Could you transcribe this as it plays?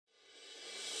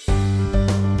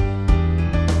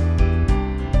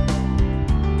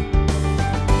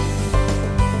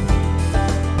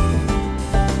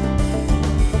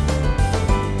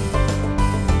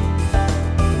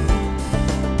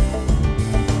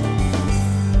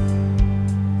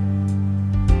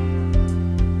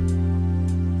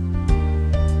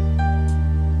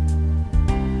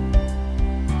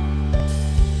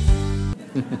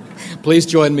Please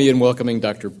join me in welcoming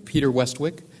Dr. Peter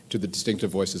Westwick to the Distinctive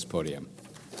Voices podium.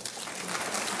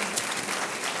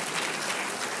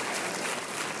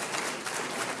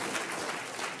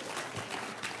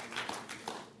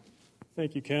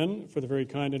 Thank you, Ken, for the very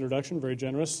kind introduction, very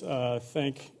generous.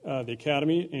 Thank the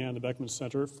Academy and the Beckman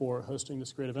Center for hosting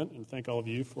this great event, and thank all of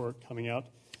you for coming out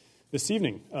this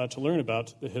evening to learn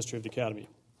about the history of the Academy.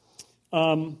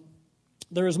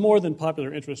 There is more than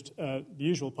popular interest, the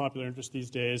usual popular interest these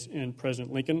days in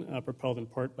President Lincoln, propelled in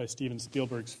part by Steven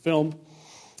Spielberg's film.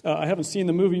 I haven't seen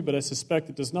the movie, but I suspect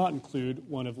it does not include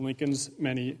one of Lincoln's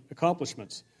many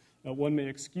accomplishments. One may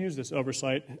excuse this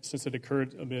oversight since it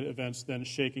occurred amid events then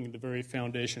shaking the very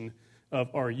foundation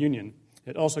of our Union.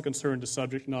 It also concerned a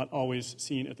subject not always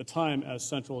seen at the time as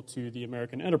central to the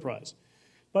American enterprise.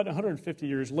 But 150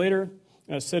 years later,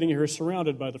 sitting here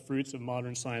surrounded by the fruits of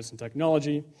modern science and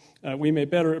technology, we may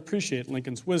better appreciate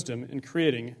Lincoln's wisdom in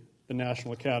creating the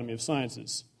National Academy of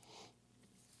Sciences.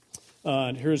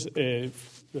 And here's the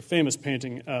famous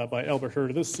painting by Albert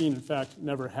Herder. This scene, in fact,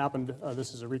 never happened.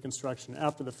 This is a reconstruction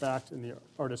after the fact in the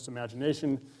artist's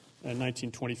imagination in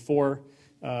 1924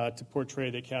 to portray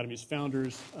the Academy's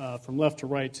founders from left to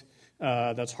right.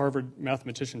 That's Harvard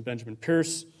mathematician Benjamin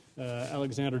Pierce,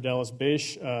 Alexander Dallas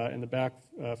Bache in the back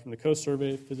from the Coast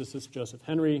Survey, physicist Joseph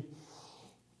Henry.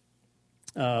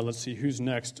 Let's see, who's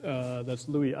next? That's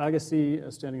Louis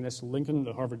Agassiz standing next to Lincoln,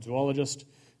 the Harvard zoologist.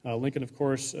 Lincoln, of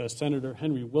course, Senator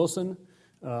Henry Wilson.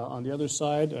 On the other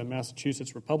side, a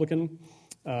Massachusetts Republican.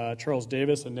 Charles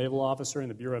Davis, a naval officer in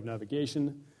the Bureau of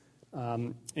Navigation.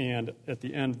 And at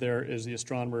the end there is the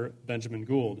astronomer Benjamin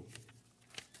Gould.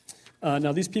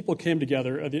 Now, these people came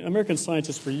together. The American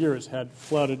scientists for years had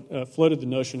floated the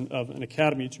notion of an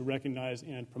academy to recognize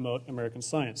and promote American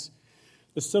science.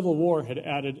 The Civil War had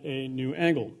added a new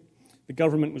angle. The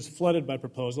government was flooded by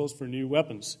proposals for new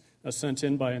weapons sent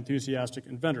in by enthusiastic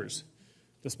inventors.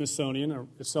 The Smithsonian,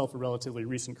 itself a relatively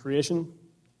recent creation,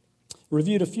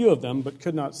 reviewed a few of them but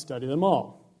could not study them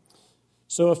all.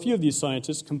 So a few of these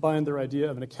scientists combined their idea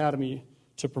of an academy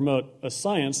to promote a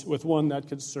science with one that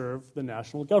could serve the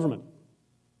national government.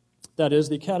 That is,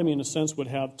 the academy, in a sense, would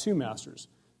have two masters,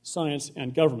 science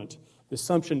and government, the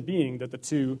assumption being that the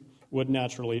two would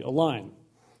naturally align.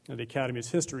 And the academy's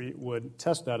history would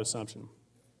test that assumption.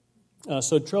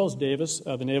 So Charles Davis,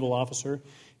 the naval officer,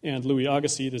 and Louis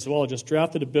Agassiz, the zoologist,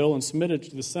 drafted a bill and submitted it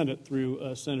to the Senate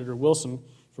through Senator Wilson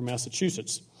from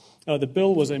Massachusetts. The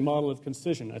bill was a model of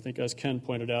concision, I think, as Ken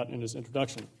pointed out in his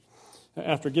introduction.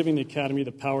 After giving the Academy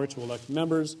the power to elect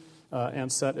members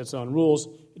and set its own rules,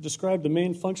 it described the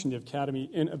main function of the Academy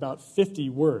in about 50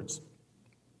 words,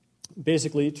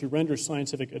 basically to render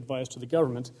scientific advice to the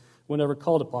government whenever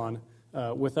called upon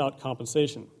without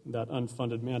compensation, that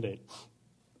unfunded mandate.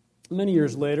 Many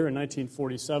years later, in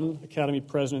 1947, Academy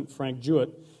President Frank Jewett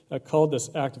called this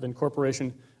act of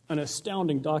incorporation an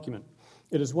astounding document.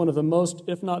 It is one of the most,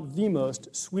 if not the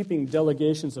most, sweeping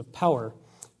delegations of power,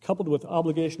 coupled with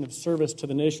obligation of service to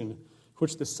the nation,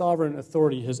 which the sovereign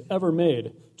authority has ever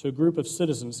made to a group of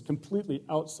citizens completely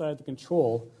outside the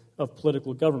control of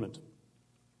political government.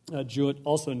 Jewett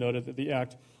also noted that the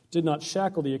act did not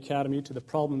shackle the Academy to the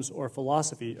problems or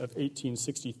philosophy of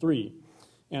 1863,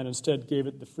 and instead gave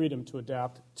it the freedom to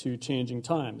adapt to changing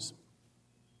times.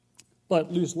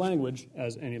 But loose language,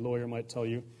 as any lawyer might tell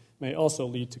you, may also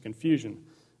lead to confusion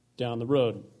down the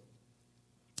road.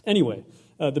 Anyway,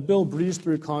 the bill breezed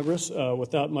through Congress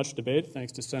without much debate,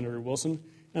 thanks to Senator Wilson,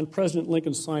 and President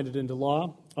Lincoln signed it into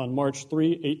law on March 3,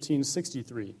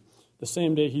 1863, the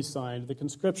same day he signed the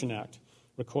Conscription Act,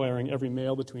 requiring every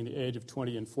male between the age of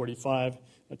 20 and 45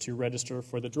 to register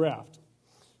for the draft.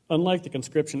 Unlike the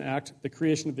Conscription Act, the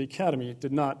creation of the Academy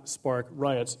did not spark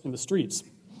riots in the streets.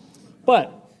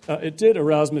 But it did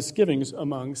arouse misgivings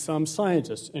among some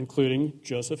scientists, including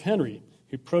Joseph Henry,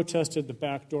 who protested the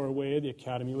backdoor way the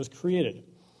Academy was created.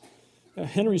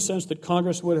 Henry sensed that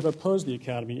Congress would have opposed the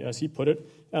Academy, as he put it,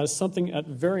 as something at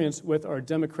variance with our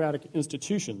democratic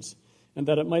institutions, and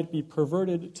that it might be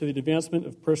perverted to the advancement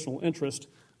of personal interest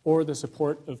or the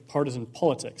support of partisan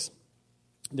politics.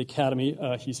 The Academy,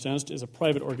 he sensed, is a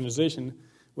private organization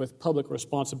with public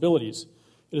responsibilities.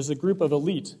 It is a group of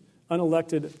elite,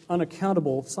 unelected,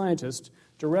 unaccountable scientists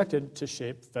directed to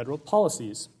shape federal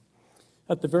policies.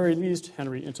 At the very least,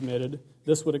 Henry intimated,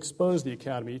 this would expose the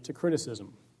Academy to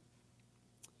criticism.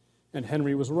 And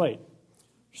Henry was right.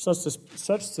 Such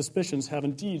suspicions have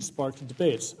indeed sparked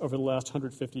debates over the last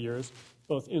 150 years,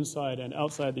 both inside and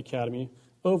outside the Academy,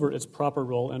 over its proper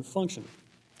role and function.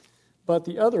 But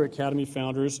the other Academy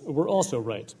founders were also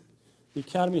right. The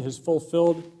Academy has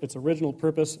fulfilled its original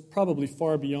purpose probably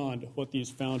far beyond what these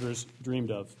founders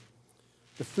dreamed of.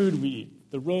 the food we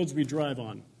eat, the roads we drive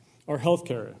on, our health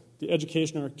care, the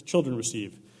education our children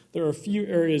receive. There are few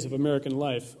areas of American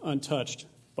life untouched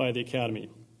by the Academy.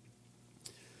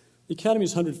 The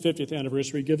Academy's 150th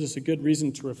anniversary gives us a good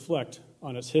reason to reflect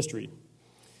on its history.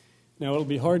 Now, it'll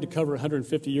be hard to cover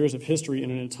 150 years of history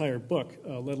in an entire book,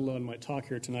 let alone my talk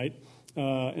here tonight.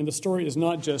 And the story is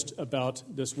not just about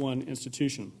this one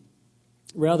institution.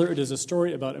 Rather, it is a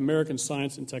story about American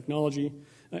science and technology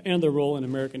and their role in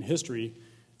American history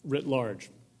writ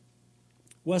large.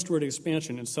 Westward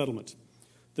expansion and settlement,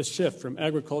 the shift from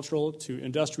agricultural to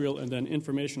industrial and then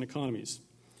information economies,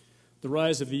 the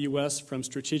rise of the U.S. from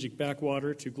strategic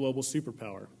backwater to global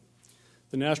superpower,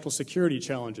 the national security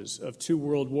challenges of 2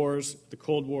 world wars, the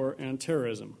Cold War, and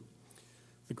terrorism,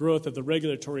 the growth of the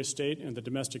regulatory state and the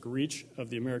domestic reach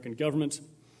of the American government,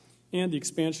 and the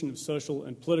expansion of social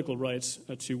and political rights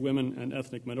to women and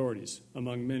ethnic minorities,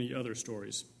 among many other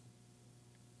stories.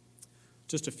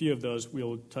 Just a few of those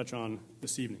we'll touch on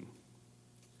this evening.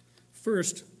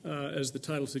 First, as the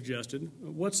title suggested,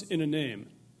 what's in a name?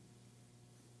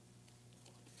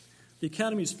 The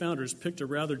Academy's founders picked a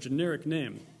rather generic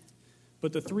name,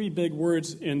 but the 3 big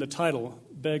words in the title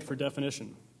beg for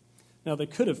definition. Now, they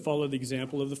could have followed the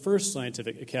example of the first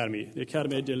scientific academy, the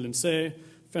Académie des Lyncées,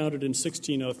 founded in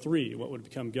 1603, what would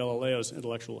become Galileo's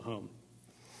intellectual home,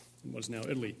 in what is now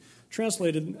Italy.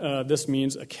 Translated, this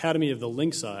means Academy of the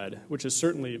Lynx-eyed, which is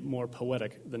certainly more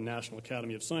poetic than National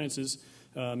Academy of Sciences.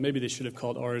 Maybe they should have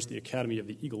called ours the Academy of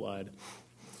the Eagle-eyed.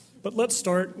 But let's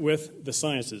start with the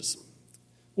sciences.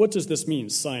 What does this mean,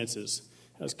 sciences?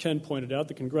 As Ken pointed out,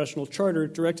 the Congressional Charter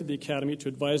directed the Academy to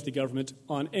advise the government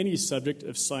on any subject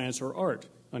of science or art,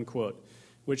 unquote,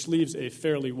 which leaves a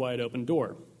fairly wide open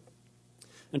door.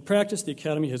 In practice, the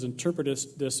Academy has interpreted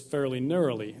this fairly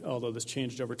narrowly, although this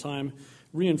changed over time,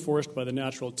 reinforced by the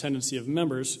natural tendency of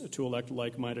members to elect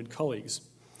like-minded colleagues.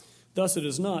 Thus, it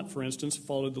has not, for instance,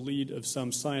 followed the lead of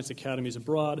some science academies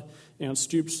abroad and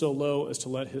stooped so low as to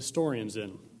let historians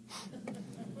in.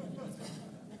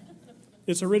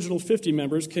 Its original 50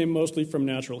 members came mostly from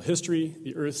natural history,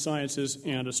 the earth sciences,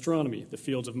 and astronomy, the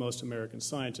fields of most American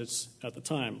scientists at the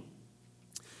time.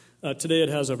 Today it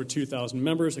has over 2,000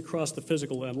 members across the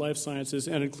physical and life sciences,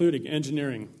 and including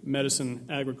engineering, medicine,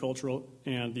 agricultural,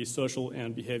 and the social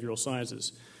and behavioral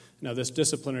sciences. Now, this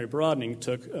disciplinary broadening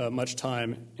took much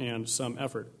time and some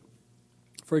effort.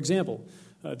 For example,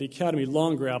 the Academy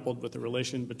long grappled with the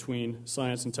relation between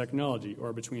science and technology,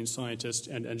 or between scientists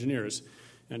and engineers.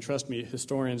 And trust me,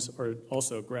 historians are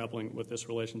also grappling with this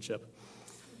relationship.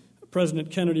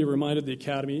 President Kennedy reminded the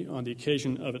Academy on the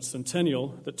occasion of its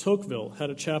centennial that Tocqueville had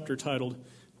a chapter titled,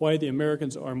 "Why the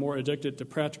Americans Are More Addicted to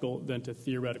Practical Than to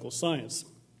Theoretical Science."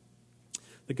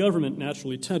 The government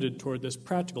naturally tended toward this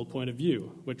practical point of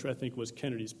view, which I think was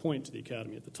Kennedy's point to the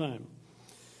Academy at the time.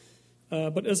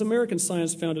 But as American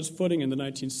science found its footing in the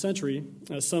 19th century,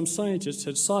 some scientists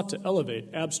had sought to elevate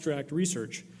abstract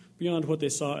research beyond what they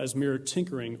saw as mere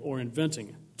tinkering or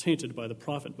inventing, tainted by the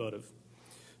profit motive.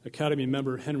 Academy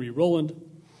member Henry Rowland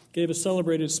gave a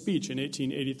celebrated speech in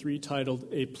 1883 titled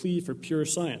 "A Plea for Pure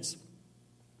Science,"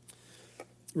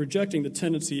 rejecting the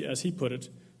tendency, as he put it,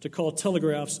 to call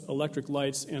telegraphs, electric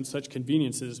lights, and such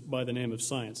conveniences by the name of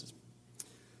science.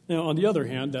 Now, on the other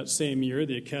hand, that same year,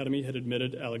 the Academy had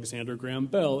admitted Alexander Graham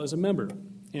Bell as a member,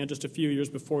 and just a few years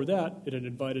before that, it had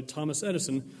invited Thomas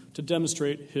Edison to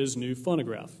demonstrate his new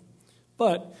phonograph.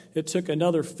 But it took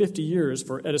another 50 years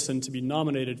for Edison to be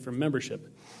nominated for membership,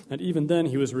 and even then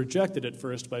he was rejected at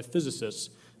first by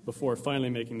physicists before finally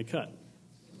making the cut.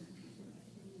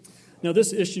 Now,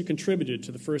 this issue contributed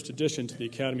to the first addition to the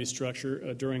Academy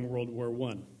structure during World War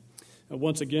I.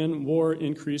 Once again, war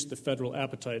increased the federal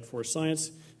appetite for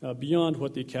science beyond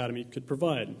what the Academy could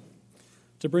provide.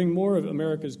 To bring more of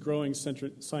America's growing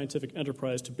scientific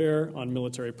enterprise to bear on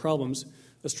military problems,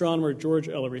 astronomer George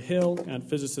Ellery Hale and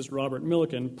physicist Robert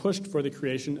Millikan pushed for the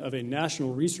creation of a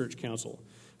National Research Council,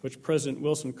 which President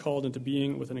Wilson called into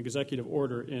being with an executive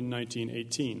order in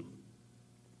 1918.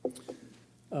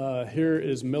 Here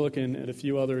is Millikan and a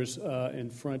few others in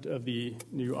front of the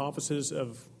new offices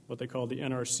of what they call the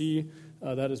NRC.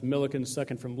 That is Millikan,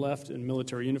 second from left, in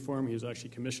military uniform. He was actually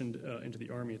commissioned into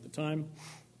the Army at the time.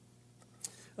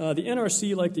 The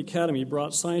NRC, like the Academy,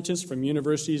 brought scientists from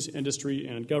universities, industry,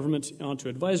 and government onto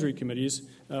advisory committees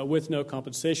with no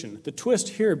compensation. The twist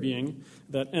here being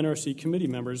that NRC committee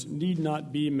members need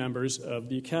not be members of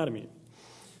the Academy.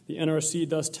 The NRC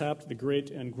thus tapped the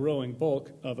great and growing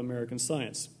bulk of American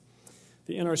science.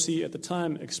 The NRC at the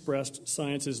time expressed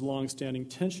science's long-standing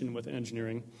tension with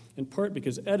engineering, in part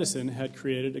because Edison had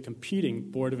created a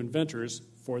competing board of inventors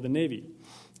for the Navy.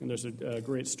 And there's a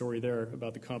great story there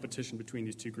about the competition between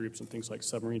these two groups and things like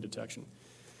submarine detection.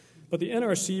 But the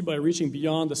NRC, by reaching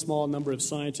beyond the small number of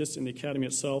scientists in the academy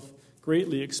itself,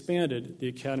 greatly expanded the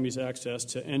academy's access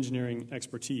to engineering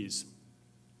expertise.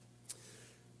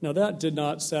 Now, that did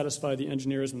not satisfy the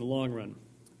engineers in the long run.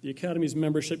 The academy's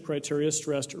membership criteria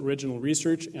stressed original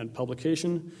research and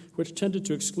publication, which tended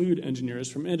to exclude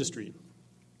engineers from industry.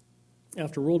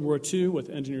 After World War II, with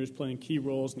engineers playing key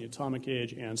roles in the atomic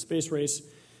age and space race,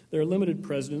 their limited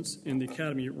presence in the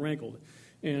academy rankled,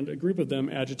 and a group of them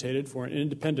agitated for an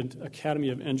independent Academy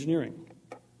of Engineering.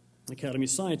 Academy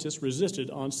scientists resisted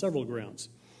on several grounds.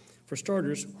 For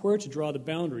starters, where to draw the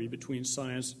boundary between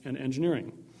science and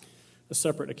engineering? A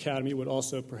separate academy would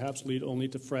also perhaps lead only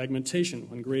to fragmentation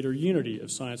when greater unity of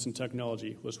science and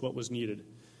technology was what was needed.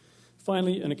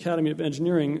 Finally, an Academy of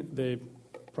Engineering, they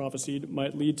prophesied,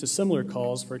 might lead to similar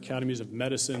calls for academies of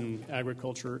medicine,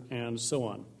 agriculture, and so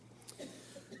on.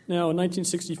 Now, in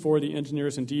 1964, the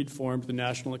engineers indeed formed the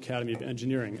National Academy of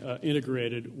Engineering,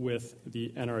 integrated with the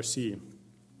NRC.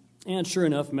 And sure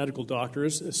enough, medical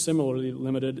doctors, similarly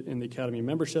limited in the academy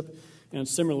membership and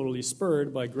similarly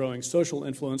spurred by growing social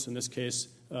influence, in this case,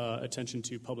 attention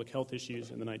to public health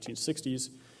issues in the 1960s,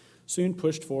 soon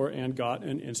pushed for and got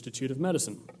an Institute of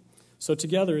Medicine. So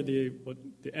together, the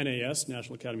NAS,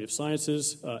 National Academy of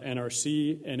Sciences,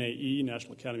 NRC, NAE,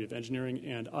 National Academy of Engineering,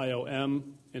 and IOM,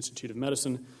 Institute of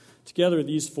Medicine, together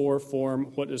these four form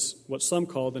what some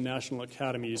call the National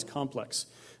Academies complex,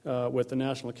 with the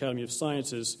National Academy of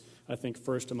Sciences, I think,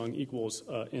 first among equals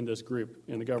in this group,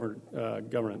 in the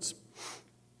governance.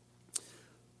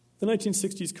 The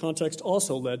 1960s context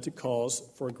also led to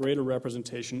calls for greater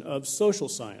representation of social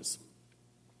science.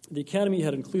 The Academy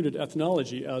had included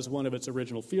ethnology as one of its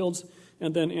original fields,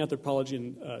 and then anthropology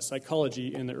and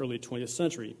psychology in the early 20th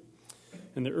century.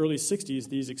 In the early 60s,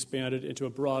 these expanded into a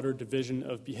broader division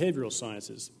of behavioral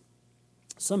sciences.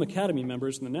 Some Academy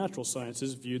members in the natural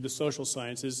sciences viewed the social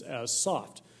sciences as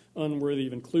soft, unworthy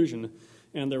of inclusion,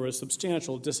 and there was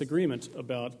substantial disagreement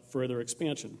about further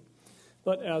expansion.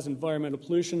 But as environmental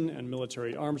pollution and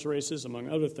military arms races, among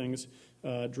other things,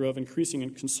 drove increasing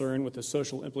concern with the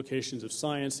social implications of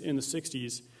science in the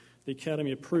 60s, the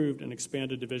Academy approved an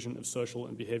expanded division of social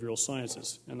and behavioral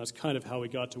sciences. And that's kind of how we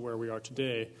got to where we are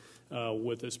today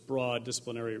with this broad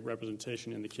disciplinary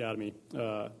representation in the Academy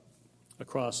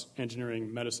across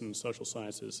engineering, medicine, social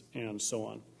sciences, and so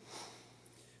on.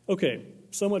 Okay,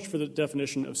 so much for the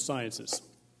definition of sciences.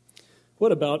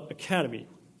 What about academy?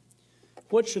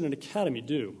 What should an academy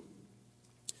do?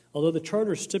 Although the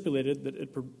charter stipulated that it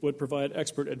would provide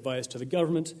expert advice to the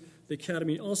government, the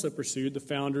academy also pursued the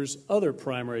founders' other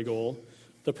primary goal,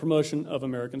 the promotion of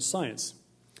American science.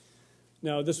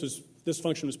 Now, this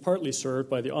function was partly served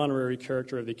by the honorary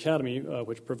character of the academy,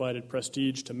 which provided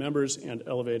prestige to members and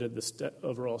elevated the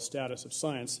overall status of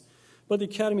science. But the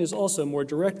academy has also more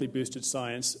directly boosted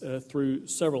science through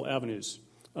several avenues.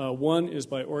 One is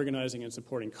by organizing and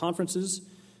supporting conferences.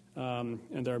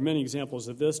 And there are many examples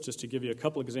of this. Just to give you a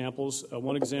couple examples,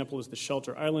 one example is the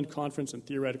Shelter Island Conference in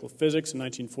Theoretical Physics in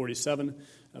 1947,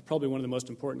 probably one of the most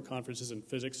important conferences in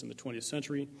physics in the 20th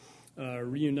century,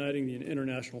 reuniting the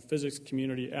international physics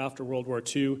community after World War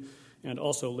II, and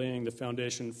also laying the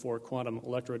foundation for quantum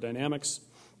electrodynamics.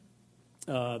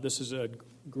 This is a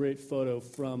great photo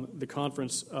from the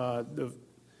conference.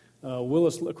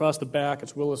 Willis, across the back,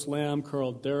 it's Willis Lamb,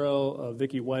 Carl Darrow,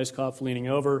 Vicki Weisskopf leaning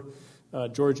over,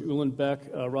 George Uhlenbeck,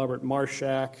 Robert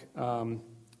Marshak,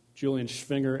 Julian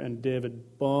Schwinger, and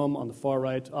David Bohm on the far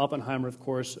right. Oppenheimer, of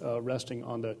course, resting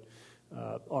on the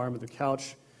arm of the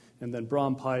couch. And then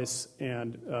Bram Peiss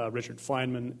and Richard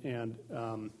Feynman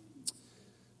and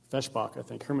Feshbach, I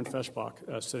think, Hermann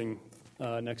Feshbach, sitting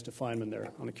next to Feynman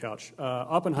there on the couch.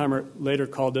 Oppenheimer later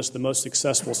called this the most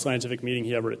successful scientific meeting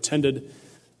he ever attended.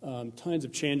 Times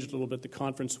have changed a little bit. The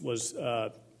conference was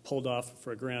pulled off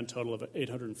for a grand total of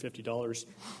 $850.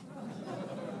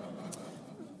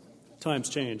 Times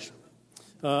change.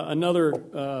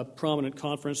 Another prominent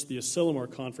conference, the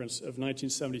Asilomar Conference of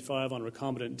 1975 on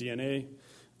recombinant DNA,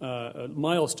 a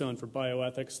milestone for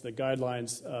bioethics. The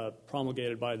guidelines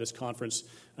promulgated by this conference,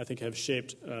 I think, have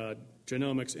shaped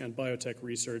genomics and biotech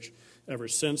research ever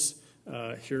since.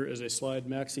 Here is a slide.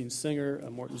 Maxine Singer,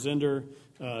 Morton Zinder,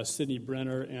 Sidney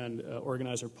Brenner, and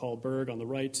organizer Paul Berg on the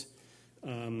right.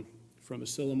 From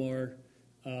Asilomar,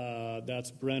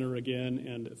 that's Brenner again,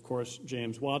 and of course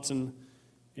James Watson,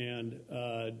 and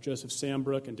Joseph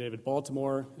Sambrook and David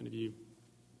Baltimore. And if you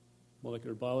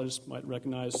molecular biologists might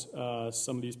recognize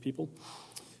some of these people.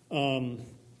 So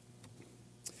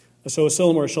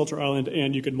Asilomar, Shelter Island,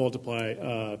 and you could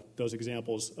multiply those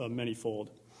examples manyfold.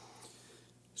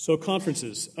 So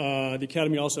conferences. The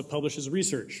Academy also publishes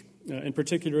research, in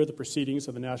particular the Proceedings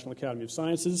of the National Academy of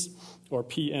Sciences, or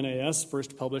PNAS,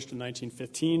 first published in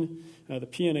 1915. The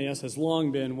PNAS has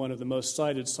long been one of the most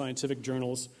cited scientific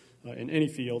journals in any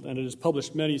field, and it has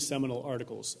published many seminal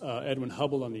articles. Edwin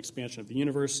Hubble on the expansion of the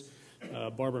universe,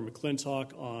 Barbara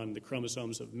McClintock on the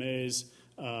chromosomes of maize,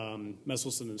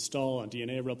 Messelson and Stahl on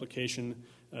DNA replication,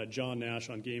 John Nash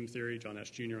on game theory, John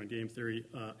Nash Jr. on game theory,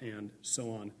 and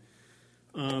so on.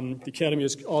 The Academy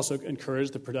has also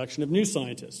encouraged the production of new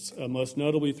scientists, most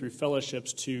notably through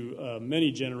fellowships to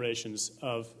many generations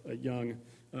of young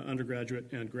undergraduate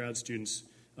and grad students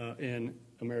in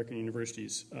American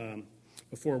universities.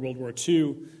 Before World War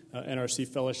II, NRC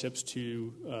fellowships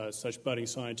to such budding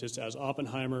scientists as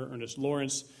Oppenheimer, Ernest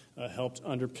Lawrence, helped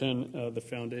underpin the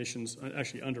foundations,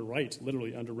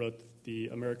 literally underwrote the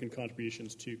American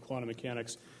contributions to quantum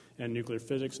mechanics and nuclear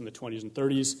physics in the 20s and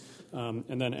 30s.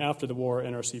 And then after the war,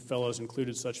 NRC fellows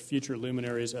included such future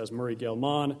luminaries as Murray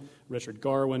Gell-Mann, Richard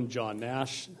Garwin, John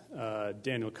Nash,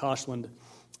 Daniel Koshland.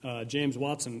 James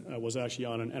Watson was actually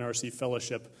on an NRC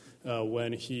fellowship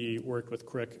when he worked with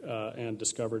Crick and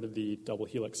discovered the double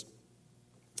helix.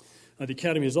 The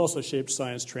Academy has also shaped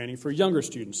science training for younger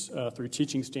students through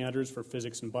teaching standards for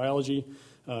physics and biology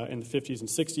in the 50s and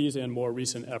 60s, and more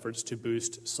recent efforts to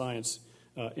boost science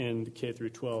in the K through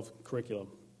 12 curriculum.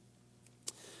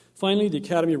 Finally, the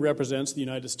Academy represents the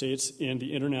United States in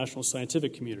the international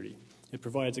scientific community. It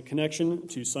provides a connection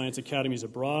to science academies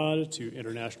abroad, to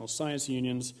international science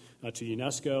unions, to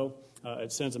UNESCO.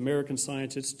 It sends American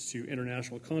scientists to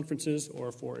international conferences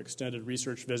or for extended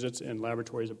research visits in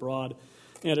laboratories abroad,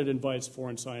 and it invites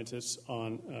foreign scientists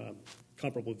on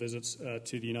comparable visits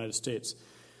to the United States.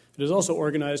 It has also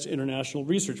organized international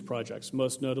research projects,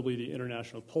 most notably the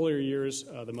International Polar Years,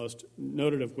 the most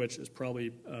noted of which is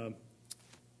probably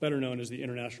better known as the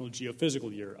International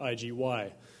Geophysical Year,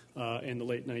 IGY, in the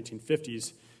late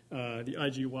 1950s. The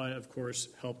IGY, of course,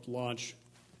 helped launch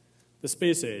the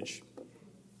space age.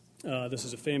 This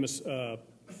is a famous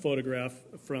photograph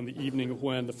from the evening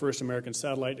when the first American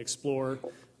satellite, Explorer,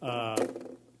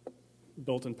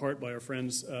 built in part by our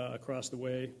friends across the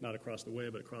way, not across the way,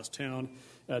 but across town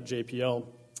at JPL.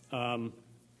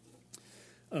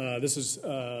 This is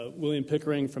William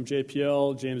Pickering from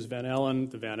JPL, James Van Allen,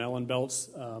 the Van Allen belts,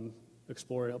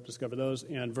 Explorer helped discover those,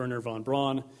 and Werner von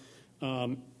Braun,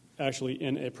 actually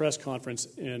in a press conference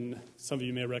some of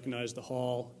you may recognize the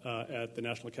hall at the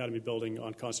National Academy building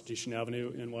on Constitution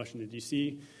Avenue in Washington,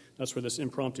 D.C. That's where this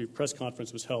impromptu press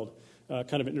conference was held.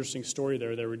 Kind of an interesting story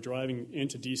there. They were driving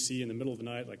into D.C. in the middle of the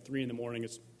night, like 3 in the morning.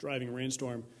 It's a driving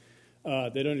rainstorm.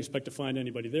 They don't expect to find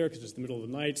anybody there because it's the middle of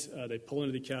the night. They pull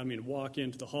into the Academy and walk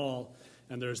into the hall,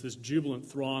 and there's this jubilant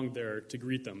throng there to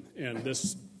greet them. And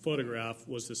this photograph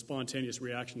was the spontaneous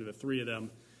reaction to the 3 of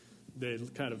them. They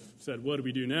kind of said, what do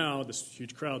we do now? This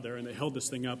huge crowd there, and they held this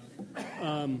thing up.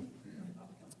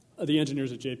 The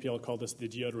engineers at JPL called this the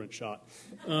deodorant shot.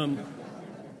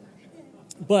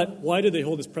 But why did they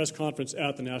hold this press conference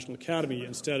at the National Academy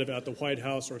instead of at the White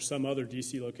House or some other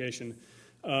D.C. location?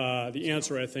 The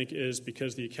answer, I think, is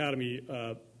because the Academy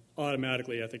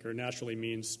automatically, I think, or naturally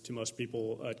means to most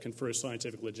people confers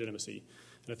scientific legitimacy.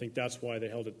 And I think that's why they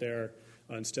held it there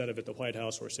instead of at the White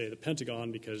House or, say, the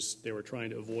Pentagon, because they were trying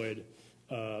to avoid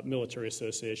military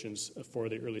associations for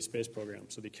the early space program.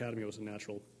 So the Academy was a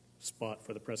natural spot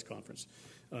for the press conference.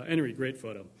 Anyway, great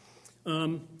photo.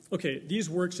 Okay, these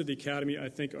works of the Academy, I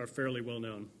think, are fairly well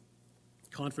known.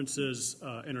 Conferences,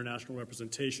 international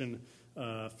representation,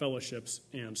 fellowships,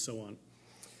 and so on.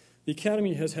 The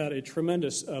Academy has had a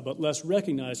tremendous but less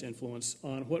recognized influence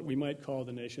on what we might call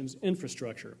the nation's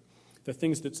infrastructure, the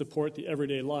things that support the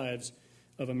everyday lives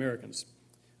of Americans.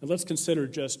 And let's consider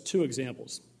just 2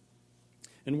 examples.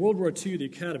 In World War II, the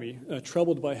Academy,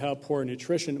 troubled by how poor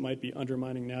nutrition might be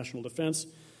undermining national defense,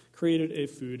 created a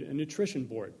Food and Nutrition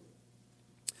Board.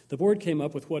 The board came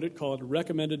up with what it called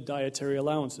Recommended Dietary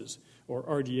Allowances, or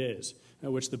RDAs,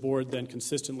 which the board then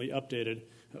consistently updated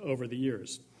over the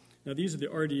years. Now, these are the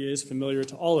RDAs familiar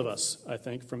to all of us, I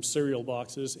think, from cereal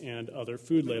boxes and other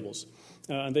food labels,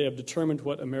 and they have determined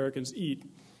what Americans eat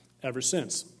ever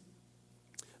since.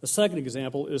 A second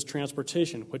example is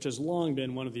transportation, which has long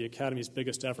been one of the Academy's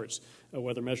biggest efforts,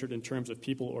 whether measured in terms of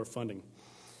people or funding.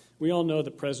 We all know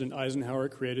that President Eisenhower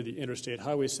created the interstate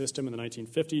highway system in the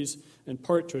 1950s, in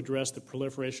part to address the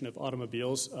proliferation of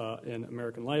automobiles in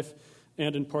American life,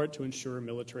 and in part to ensure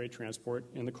military transport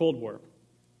in the Cold War.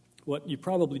 What you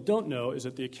probably don't know is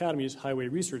that the Academy's Highway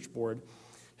Research Board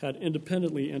had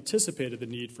independently anticipated the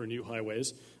need for new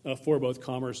highways for both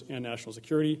commerce and national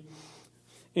security,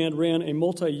 and ran a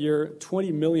multi-year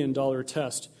 $20 million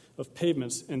test of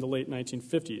pavements in the late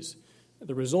 1950s.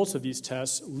 The results of these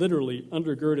tests literally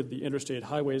undergirded the interstate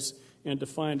highways and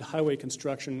defined highway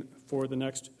construction for the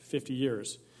next 50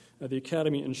 years. The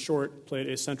Academy, in short, played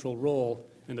a central role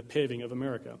in the paving of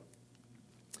America.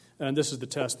 And this is the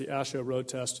test, the AASHO road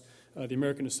test. The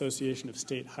American Association of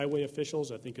State Highway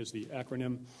Officials, I think is the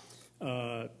acronym.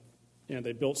 And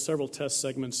they built several test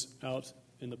segments out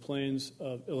in the plains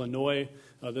of Illinois.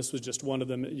 This was just one of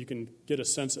them. You can get a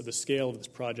sense of the scale of this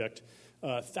project.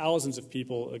 Thousands of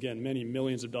people, again, many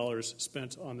millions of dollars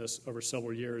spent on this over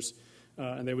several years.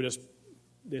 And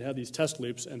they'd have these test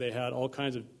loops, and they had all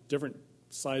kinds of different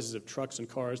sizes of trucks and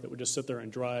cars that would just sit there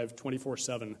and drive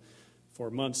 24/7 for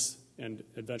months and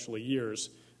eventually years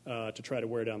to try to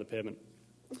wear down the pavement.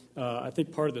 I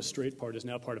think part of the straight part is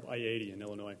now part of I-80 in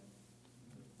Illinois.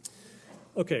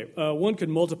 Okay, one could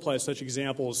multiply such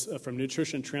examples from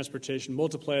nutrition and transportation,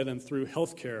 multiply them through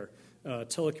healthcare,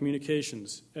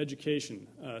 telecommunications, education,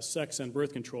 sex and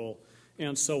birth control,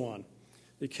 and so on.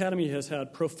 The Academy has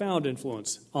had profound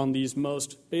influence on these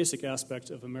most basic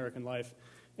aspects of American life,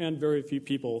 and very few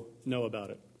people know about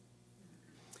it.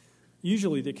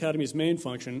 Usually, the Academy's main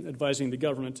function, advising the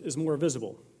government, is more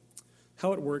visible.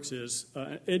 How it works is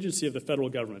an agency of the federal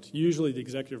government, usually the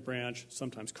executive branch,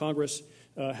 sometimes Congress,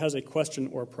 has a question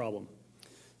or problem.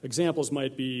 Examples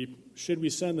might be, should we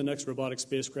send the next robotic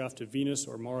spacecraft to Venus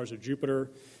or Mars or Jupiter?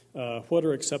 What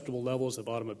are acceptable levels of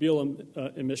automobile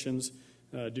emissions?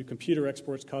 Do computer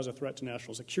exports cause a threat to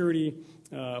national security?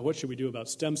 What should we do about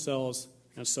stem cells?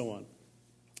 And so on.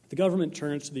 The government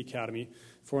turns to the Academy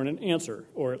for an answer,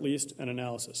 or at least an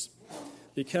analysis.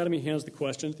 The Academy hands the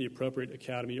question to the appropriate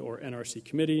Academy or NRC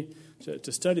committee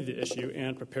to study the issue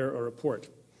and prepare a report.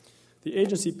 The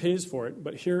agency pays for it,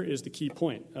 but here is the key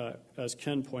point, as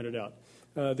Ken pointed out.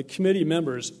 The committee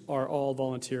members are all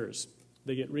volunteers.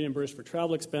 They get reimbursed for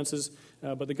travel expenses,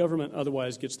 but the government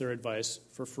otherwise gets their advice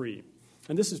for free.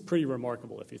 And this is pretty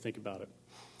remarkable if you think about it.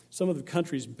 Some of the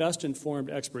country's best informed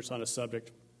experts on a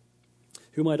subject,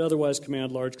 who might otherwise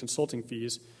command large consulting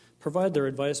fees, provide their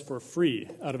advice for free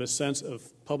out of a sense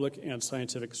of public and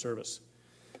scientific service.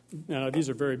 Now, these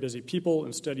are very busy people,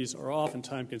 and studies are often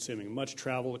time-consuming. Much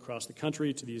travel across the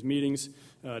country to these meetings,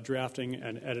 drafting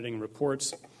and editing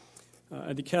reports.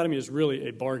 And the Academy is really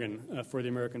a bargain for the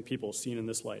American people, seen in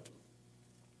this light.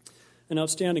 An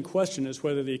outstanding question is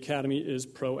whether the Academy is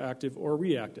proactive or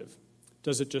reactive.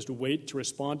 Does it just wait to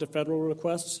respond to federal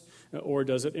requests, or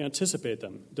does it anticipate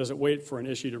them? Does it wait for an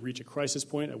issue to reach a crisis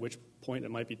point, at which point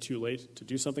it might be too late to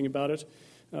do something about it?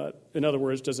 In other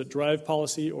words, does it drive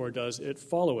policy, or does it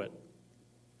follow it?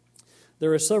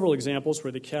 There are several examples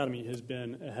where the Academy has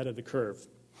been ahead of the curve.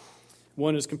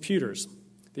 One is computers.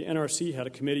 The NRC had a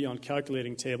committee on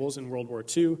calculating tables in World War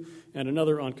II, and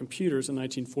another on computers in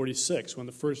 1946, when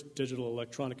the first digital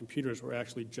electronic computers were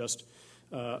actually just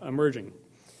emerging.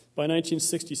 By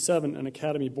 1967, an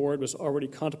Academy board was already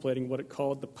contemplating what it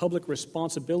called the public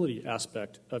responsibility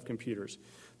aspect of computers.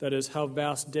 That is, how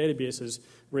vast databases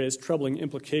raise troubling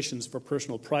implications for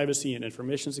personal privacy and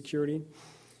information security,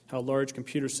 how large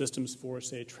computer systems for,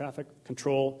 say, traffic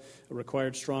control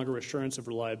required stronger assurance of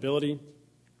reliability,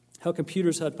 how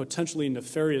computers had potentially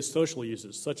nefarious social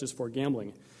uses, such as for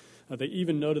gambling. They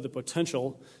even noted the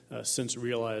potential, since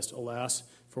realized, alas,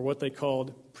 for what they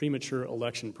called premature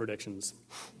election predictions.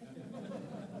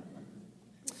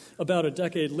 About a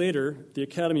decade later, the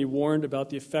Academy warned about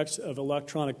the effects of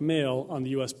electronic mail on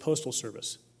the U.S. Postal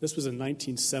Service. This was in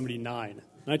 1979.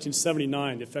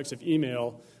 1979, the effects of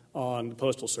email on the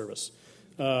Postal Service.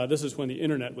 This is when the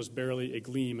Internet was barely a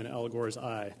gleam in Al Gore's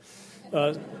eye.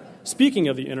 Speaking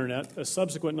of the Internet, a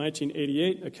subsequent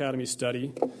 1988 Academy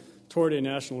study toward a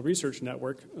national research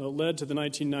network led to the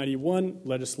 1991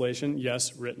 legislation,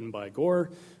 yes, written by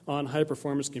Gore, on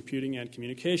high-performance computing and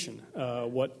communication,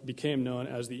 what became known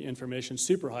as the information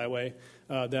superhighway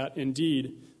that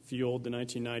indeed fueled the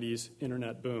 1990s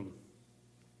Internet boom.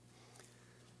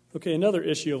 Okay, another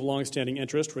issue of longstanding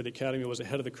interest where the Academy was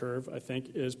ahead of the curve, I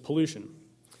think, is pollution.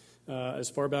 As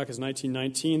far back as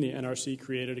 1919, the NRC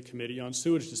created a committee on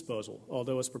sewage disposal,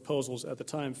 although its proposals at the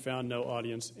time found no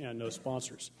audience and no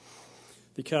sponsors.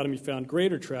 The Academy found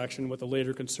greater traction with a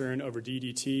later concern over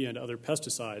DDT and other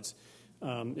pesticides.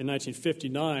 In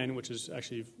 1959, which is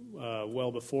actually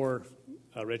well before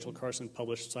Rachel Carson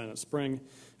published Silent Spring,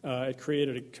 it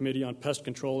created a committee on pest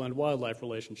control and wildlife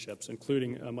relationships,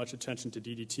 including much attention to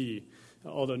DDT,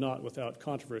 although not without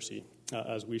controversy,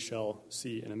 as we shall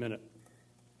see in a minute.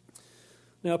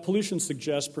 Now, pollution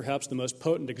suggests perhaps the most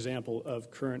potent example of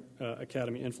current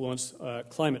Academy influence,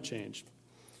 climate change.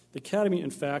 The Academy, in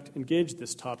fact, engaged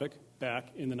this topic back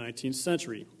in the 19th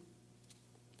century.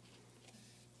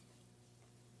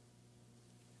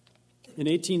 In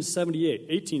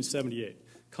 1878,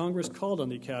 Congress called on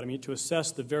the Academy to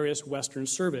assess the various Western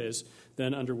surveys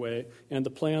then underway and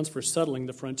the plans for settling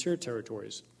the frontier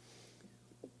territories.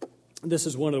 This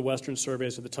is one of the Western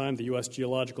surveys at the time, the U.S.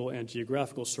 Geological and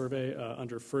Geographical Survey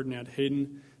under Ferdinand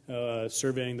Hayden,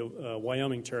 surveying the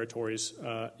Wyoming territories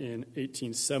in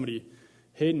 1870.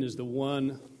 Hayden is the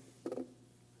one,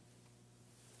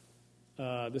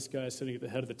 this guy is sitting at the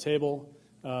head of the table.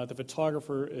 The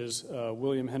photographer is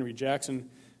William Henry Jackson.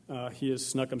 He has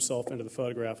snuck himself into the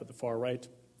photograph at the far right.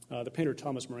 The painter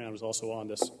Thomas Moran was also on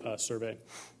this survey,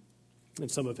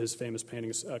 and some of his famous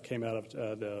paintings came out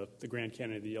of the Grand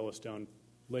Canyon of the Yellowstone.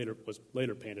 Was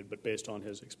later painted, but based on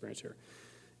his experience here.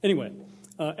 Anyway,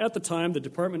 at the time, the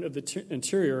Department of the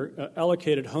Interior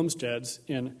allocated homesteads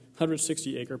in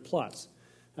 160-acre plots,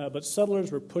 but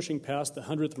settlers were pushing past the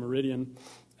 100th meridian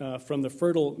from the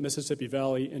fertile Mississippi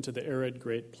Valley into the arid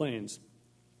Great Plains.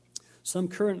 Some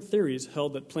current theories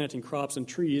held that planting crops and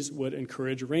trees would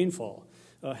encourage rainfall,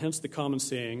 hence the common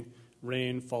saying,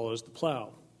 rain follows the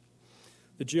plow.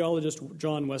 The geologist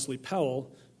John Wesley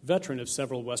Powell, veteran of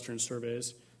several Western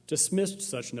surveys, dismissed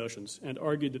such notions and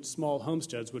argued that small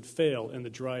homesteads would fail in the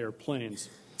drier plains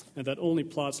and that only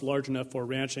plots large enough for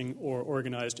ranching or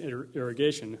organized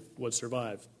irrigation would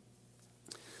survive.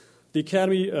 The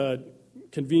Academy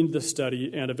convened this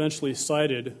study and eventually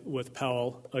sided with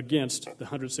Powell against the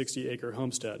 160-acre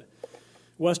homestead.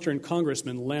 Western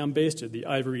congressmen lambasted the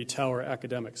ivory tower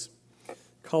academics.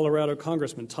 Colorado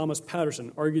Congressman Thomas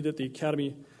Patterson argued that the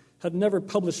Academy had never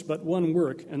published but one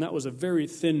work, and that was a very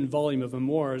thin volume of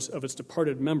memoirs of its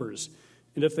departed members.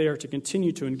 And if they are to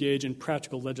continue to engage in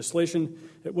practical legislation,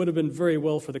 it would have been very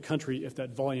well for the country if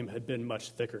that volume had been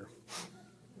much thicker.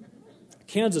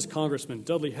 Kansas Congressman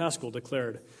Dudley Haskell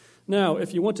declared, "Now,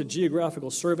 if you want a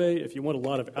geographical survey, if you want a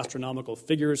lot of astronomical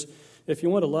figures, if you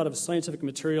want a lot of scientific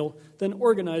material, then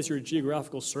organize your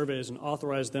geographical surveys and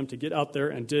authorize them to get out there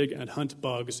and dig and hunt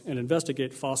bugs and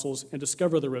investigate fossils and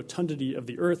discover the rotundity of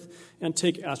the Earth and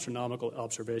take astronomical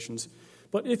observations.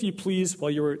 But if you please,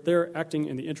 while you are there acting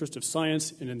in the interest of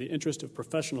science and in the interest of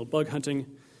professional bug hunting,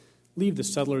 leave the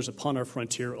settlers upon our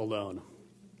frontier alone."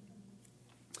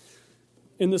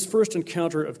 In this first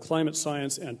encounter of climate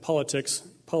science and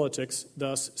politics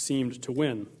thus seemed to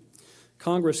win.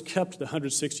 Congress kept the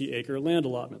 160-acre land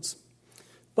allotments.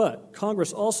 But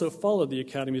Congress also followed the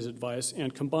Academy's advice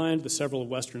and combined the several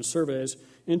Western surveys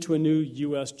into a new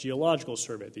U.S. Geological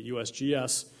Survey, the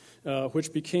USGS,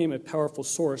 which became a powerful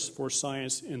source for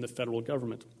science in the federal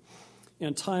government.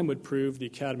 And time would prove the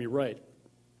Academy right.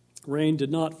 Rain did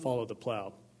not follow the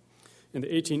plow. In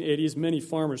the 1880s, many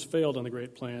farmers failed on the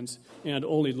Great Plains, and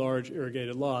only large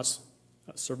irrigated lots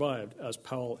survived, as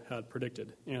Powell had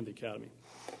predicted, and the Academy.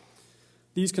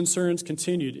 These concerns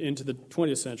continued into the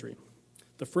 20th century.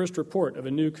 The first report of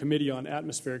a new Committee on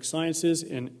Atmospheric Sciences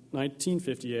in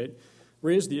 1958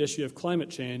 raised the issue of climate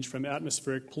change from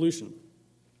atmospheric pollution,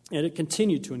 and it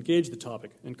continued to engage the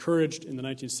topic, encouraged in the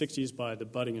 1960s by the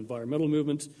budding environmental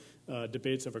movement,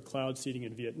 debates over cloud seeding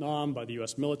in Vietnam by the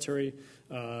U.S. military,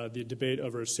 the debate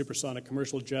over supersonic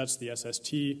commercial jets, the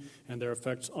SST, and their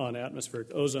effects on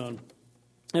atmospheric ozone.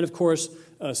 And of course,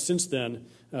 since then,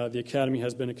 the Academy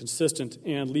has been a consistent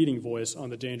and leading voice on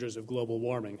the dangers of global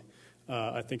warming.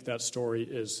 I think that story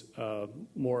is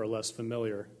more or less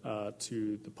familiar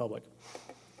to the public.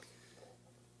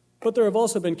 But there have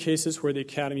also been cases where the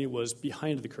Academy was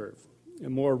behind the curve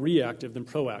and more reactive than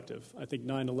proactive. I think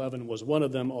 9/11 was one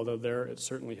of them, although there it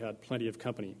certainly had plenty of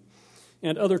company.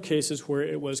 And other cases where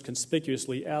it was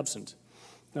conspicuously absent.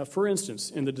 Now, for instance,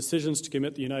 in the decisions to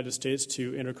commit the United States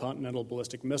to intercontinental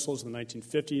ballistic missiles in the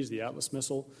 1950s, the Atlas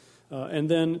missile, and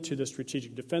then to the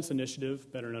Strategic Defense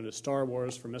Initiative, better known as Star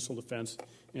Wars, for missile defense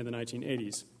in the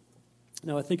 1980s.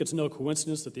 Now, I think it's no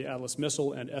coincidence that the Atlas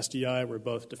missile and SDI were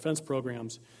both defense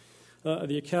programs.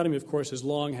 The Academy, of course, has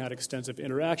long had extensive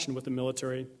interaction with the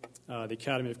military. The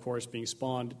Academy, of course, being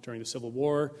spawned during the Civil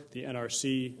War, the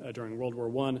NRC during World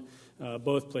War I,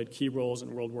 both played key roles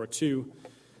in World War II.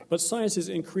 But science's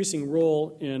increasing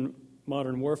role in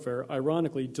modern warfare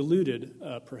ironically diluted,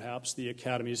 perhaps, the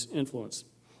Academy's influence.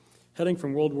 Heading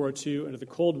from World War II into the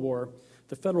Cold War,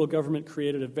 the federal government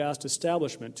created a vast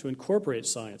establishment to incorporate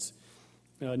science.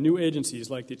 New agencies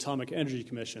like the Atomic Energy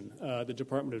Commission, the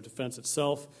Department of Defense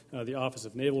itself, the Office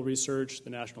of Naval Research,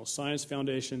 the National Science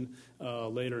Foundation,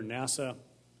 later NASA,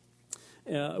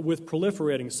 with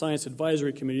proliferating science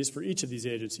advisory committees for each of these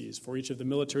agencies, for each of the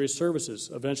military services,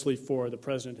 eventually for the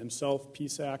President himself,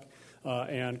 PSAC,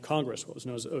 and Congress, what was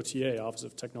known as OTA, Office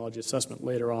of Technology Assessment,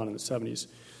 later on in the 70s.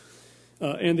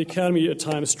 And the Academy at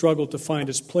times struggled to find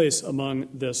its place among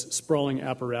this sprawling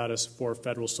apparatus for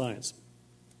federal science.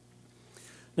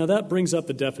 Now that brings up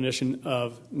the definition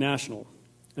of national,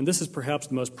 and this is perhaps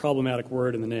the most problematic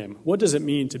word in the name. What does it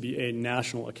mean to be a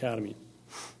national academy?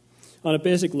 On a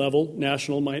basic level,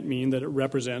 national might mean that it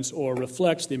represents or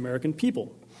reflects the American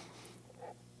people.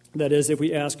 That is, if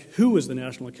we ask who is the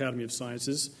National Academy of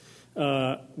Sciences,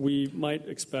 we might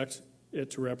expect it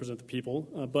to represent the people,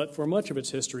 but for much of its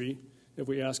history, if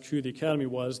we ask who the Academy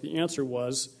was, the answer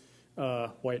was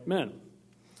white men.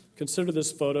 Consider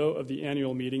this photo of the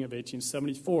annual meeting of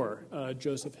 1874.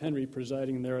 Joseph Henry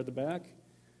presiding there at the back.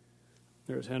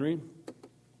 There's Henry.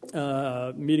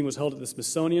 Meeting was held at the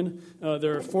Smithsonian.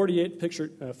 There are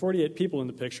 48 people in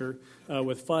the picture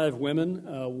with 5 women.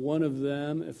 One of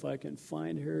them, if I can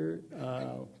find her,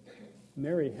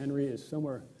 Mary Henry is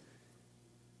somewhere.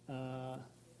 I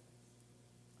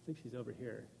think she's over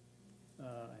here.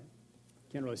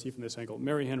 Can't really see from this angle.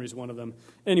 Mary Henry's one of them.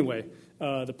 Anyway,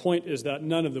 the point is that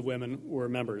none of the women were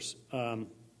members.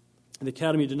 The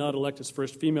Academy did not elect its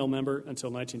first female member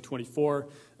until 1924.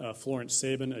 Florence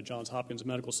Sabin, a Johns Hopkins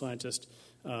medical scientist.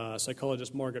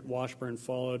 Psychologist Margaret Washburn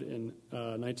followed in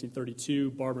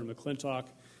 1932. Barbara McClintock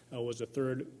was the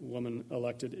third woman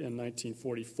elected in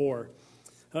 1944.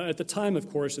 At the time, of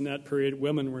course, in that period,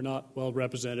 women were not well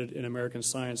represented in American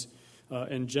science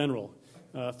in general.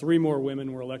 3 more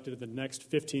women were elected in the next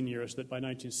 15 years, that by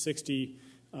 1960,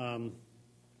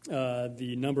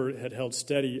 the number had held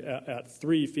steady at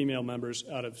 3 female members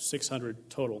out of 600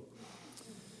 total.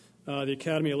 The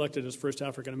Academy elected its first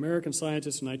African-American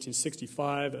scientist in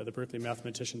 1965, the Berkeley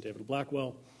mathematician David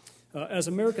Blackwell. As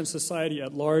American society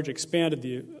at large expanded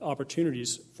the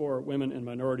opportunities for women and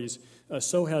minorities,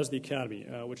 so has the Academy,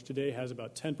 which today has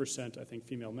about 10%, I think,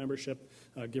 female membership,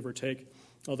 give or take,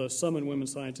 although some women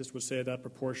scientists would say that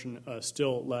proportion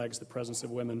still lags the presence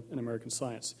of women in American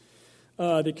science.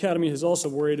 The Academy has also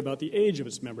worried about the age of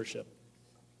its membership,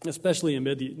 especially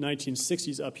amid the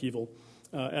 1960s upheaval.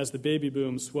 As the baby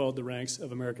boom swelled the ranks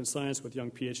of American science with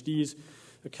young PhDs,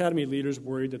 Academy leaders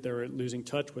worried that they were losing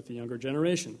touch with the younger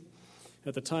generation.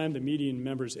 At the time, the median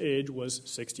member's age was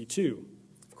 62.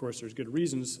 Of course, there's good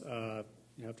reasons.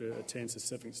 You have to attain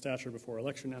specific stature before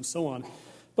election and so on.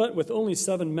 But with only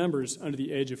 7 members under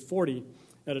the age of 40,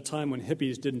 at a time when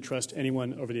hippies didn't trust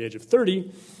anyone over the age of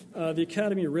 30, the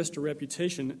Academy risked a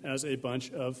reputation as a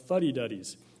bunch of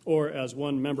fuddy-duddies. Or, as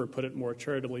one member put it more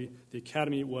charitably, the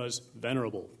Academy was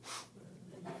venerable.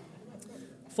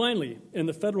 Finally, in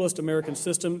the Federalist American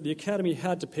system, the Academy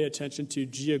had to pay attention to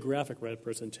geographic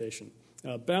representation,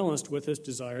 balanced with its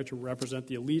desire to represent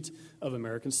the elite of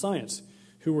American science,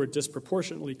 who were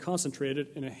disproportionately concentrated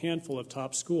in a handful of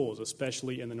top schools,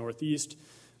 especially in the Northeast,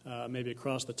 maybe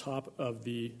across the top of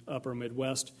the upper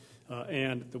Midwest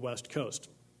and the West Coast.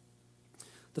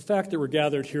 The fact that we're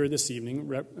gathered here this evening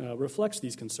reflects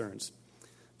these concerns.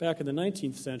 Back in the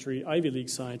 19th century, Ivy League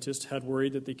scientists had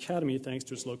worried that the Academy, thanks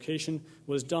to its location,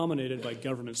 was dominated by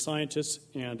government scientists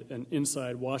and an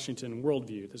inside Washington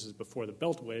worldview. This is before the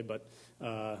Beltway, but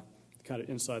kind of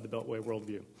inside the Beltway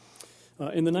worldview.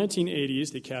 In the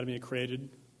 1980s, the Academy created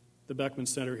the Beckman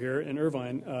Center here in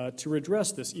Irvine to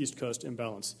redress this East Coast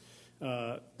imbalance.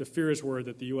 The fears were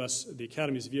that the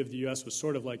Academy's view of the U.S. was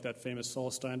sort of like that famous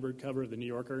Saul Steinberg cover of the New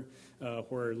Yorker,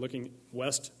 where looking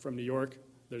west from New York,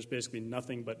 there's basically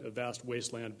nothing but a vast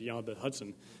wasteland beyond the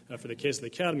Hudson. For the case of the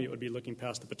Academy, it would be looking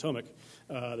past the Potomac.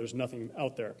 There's nothing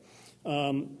out there.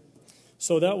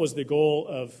 So that was the goal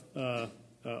of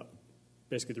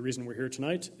basically the reason we're here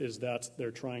tonight, is that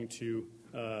they're trying to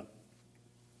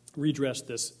redress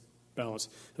this balance.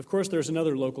 Of course, there's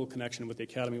another local connection with the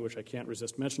Academy, which I can't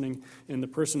resist mentioning, in the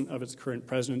person of its current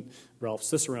president, Ralph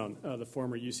Cicerone, the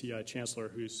former UCI chancellor,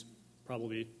 who's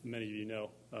probably many of you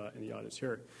know in the audience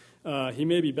here. He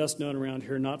may be best known around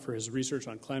here not for his research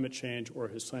on climate change or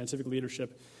his scientific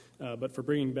leadership, but for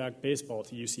bringing back baseball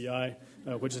to UCI,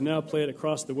 which is now played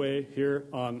across the way here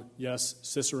on, yes,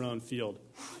 Cicerone Field.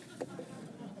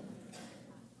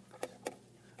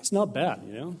 It's not bad,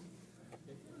 you know.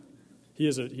 He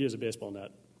is a baseball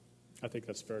nut. I think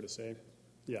that's fair to say.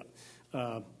 Yeah.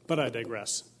 But I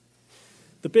digress.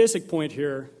 The basic point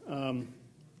here,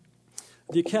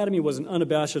 the Academy was an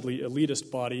unabashedly elitist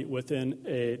body within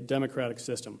a democratic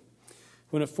system.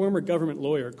 When a former government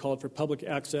lawyer called for public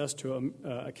access to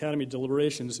Academy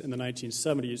deliberations in the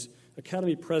 1970s,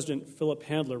 Academy President Philip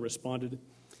Handler responded,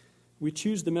 "We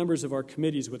choose the members of our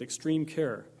committees with extreme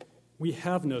care. We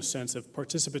have no sense of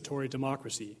participatory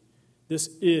democracy. This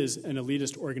is an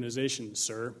elitist organization,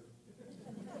 sir."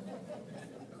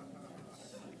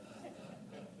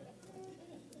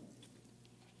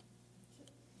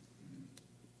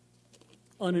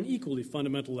 On an equally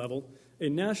fundamental level, a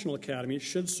national academy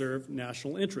should serve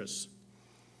national interests.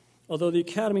 Although the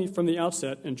Academy from the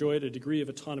outset enjoyed a degree of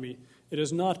autonomy, it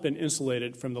has not been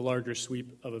insulated from the larger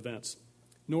sweep of events,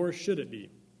 nor should it be.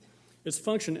 Its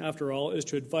function, after all, is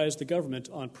to advise the government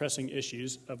on pressing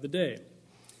issues of the day.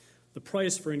 The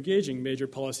price for engaging major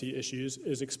policy issues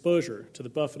is exposure to the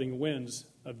buffeting winds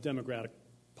of democratic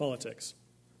politics.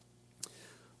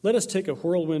 Let us take a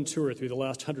whirlwind tour through the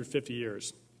last 150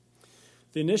 years.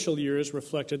 The initial years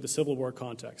reflected the Civil War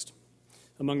context.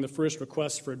 Among the first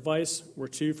requests for advice were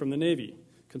two from the Navy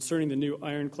concerning the new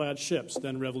ironclad ships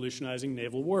then revolutionizing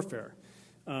naval warfare.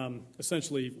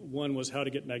 Essentially, one was how to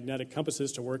get magnetic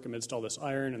compasses to work amidst all this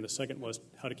iron, and the second was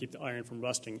how to keep the iron from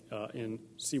rusting in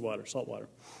seawater, salt water.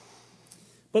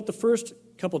 But the first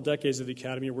couple decades of the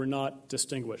Academy were not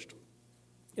distinguished.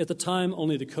 At the time,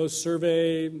 only the Coast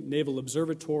Survey, Naval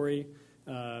Observatory,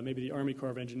 maybe the Army Corps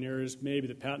of Engineers, maybe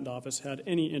the Patent Office had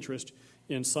any interest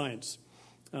in science.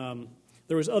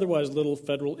 There was otherwise little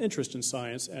federal interest in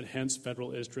science, and hence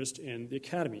federal interest in the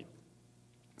Academy.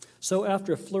 So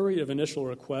after a flurry of initial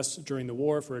requests during the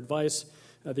war for advice,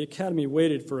 the Academy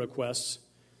waited for requests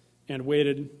and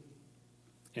waited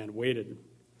and waited.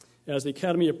 As the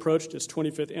Academy approached its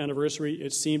 25th anniversary,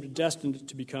 it seemed destined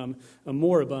to become a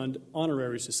moribund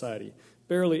honorary society,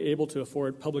 barely able to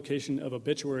afford publication of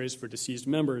obituaries for deceased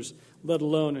members, let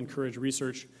alone encourage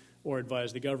research or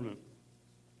advise the government.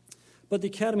 But the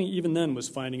Academy even then was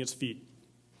finding its feet.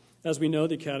 As we know,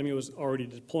 the Academy was already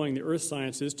deploying the earth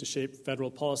sciences to shape federal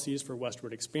policies for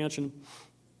westward expansion.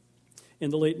 In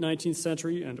the late 19th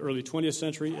century and early 20th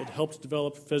century, it helped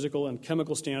develop physical and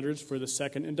chemical standards for the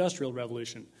second industrial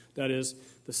revolution, that is,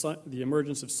 the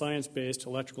emergence of science-based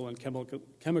electrical and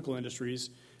chemical industries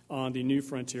on the new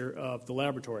frontier of the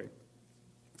laboratory.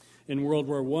 In World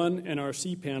War I,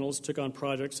 NRC panels took on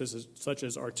projects such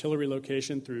as artillery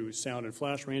location through sound and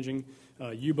flash ranging,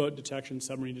 U-boat detection,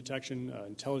 submarine detection,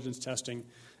 intelligence testing,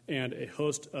 and a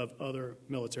host of other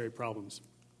military problems.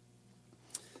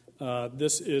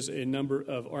 This is a number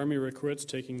of Army recruits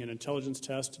taking an intelligence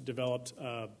test developed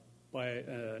by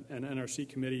an NRC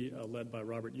committee led by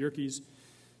Robert Yerkes.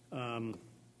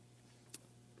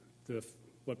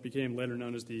 What became later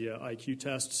known as the IQ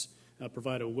tests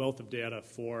provide a wealth of data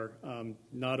for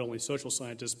not only social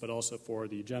scientists but also for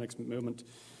the eugenics movement.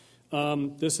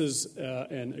 This is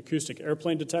an acoustic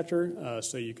airplane detector,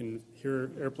 so you can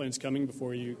hear airplanes coming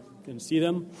before you can see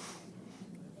them.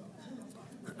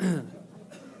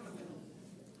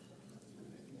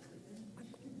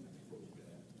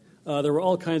 There were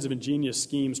all kinds of ingenious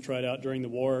schemes tried out during the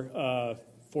war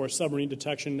for submarine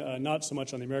detection, not so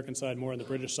much on the American side, more on the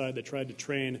British side. They tried to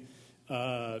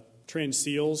train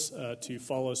seals to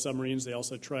follow submarines. They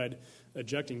also tried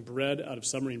ejecting bread out of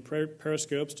submarine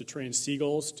periscopes to train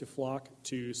seagulls to flock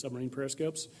to submarine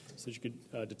periscopes so that you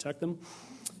could detect them.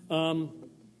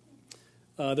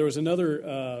 There was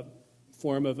another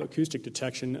form of acoustic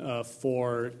detection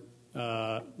for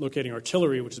locating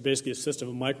artillery, which is basically a system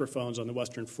of microphones on the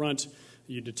Western Front.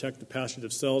 You detect the passage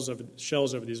of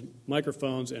shells over these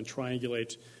microphones and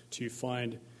triangulate to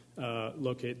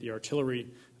locate the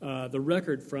artillery. The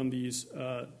record from these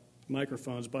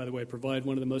microphones, by the way, provide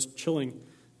one of the most chilling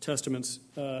testaments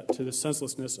to the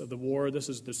senselessness of the war. This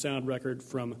is the sound record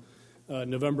from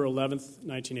November 11th,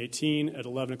 1918 at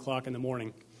 11 o'clock in the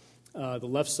morning. The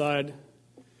left side,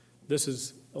 this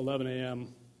is 11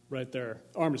 a.m. right there,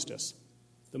 armistice,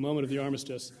 the moment of the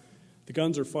armistice. The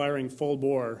guns are firing full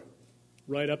bore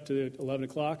right up to 11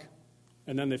 o'clock,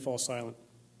 and then they fall silent.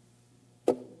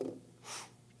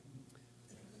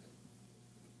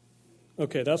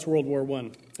 Okay, that's World War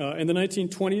I. In the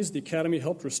 1920s, the Academy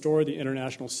helped restore the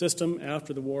international system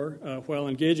after the war while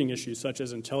engaging issues such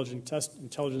as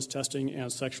intelligence testing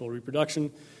and sexual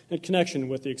reproduction in connection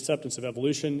with the acceptance of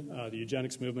evolution, the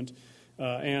eugenics movement,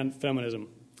 and feminism.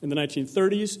 In the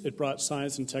 1930s, it brought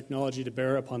science and technology to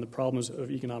bear upon the problems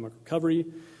of economic recovery.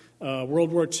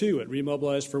 World War II, it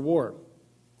remobilized for war,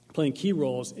 playing key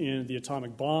roles in the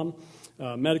atomic bomb,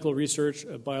 medical research,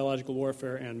 biological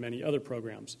warfare, and many other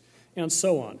programs, and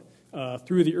so on,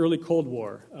 through the early Cold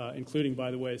War, including, by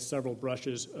the way, several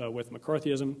brushes with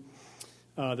McCarthyism,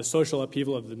 the social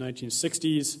upheaval of the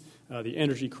 1960s, the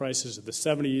energy crisis of the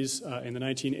 70s, in the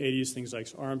 1980s, things like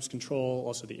arms control,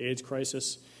 also the AIDS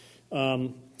crisis,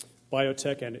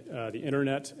 biotech and the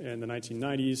internet in the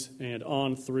 1990s, and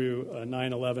on through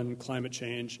 9/11, climate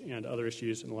change, and other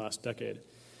issues in the last decade.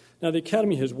 Now, the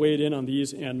Academy has weighed in on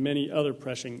these and many other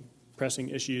pressing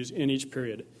issues in each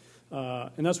period.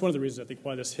 And that's one of the reasons I think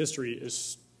why the history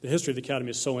of the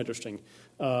Academy is so interesting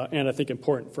and I think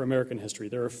important for American history.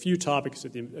 There are a few topics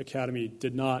that the Academy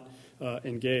did not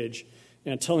engage,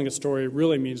 and telling a story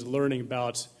really means learning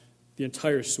about the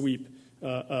entire sweep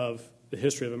of the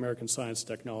history of American science and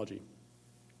technology.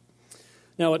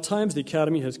 Now, at times, the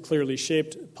Academy has clearly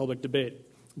shaped public debate,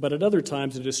 but at other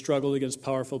times it has struggled against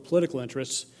powerful political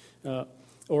interests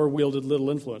or wielded little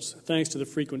influence, thanks to the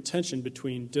frequent tension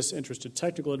between disinterested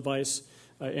technical advice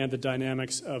and the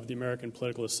dynamics of the American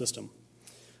political system.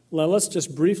 Now, let's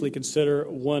just briefly consider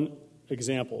one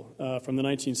example from the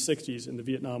 1960s in the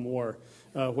Vietnam War,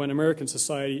 when American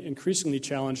society increasingly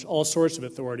challenged all sorts of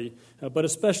authority, but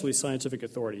especially scientific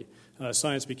authority.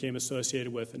 Science became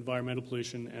associated with environmental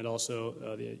pollution and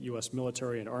also the U.S.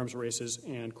 military and arms races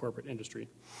and corporate industry.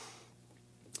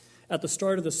 At the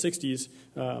start of the 60s,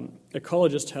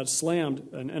 ecologists had slammed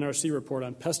an NRC report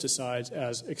on pesticides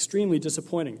as extremely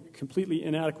disappointing, completely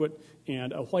inadequate,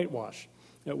 and a whitewash,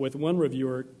 with one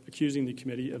reviewer accusing the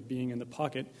committee of being in the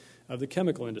pocket of the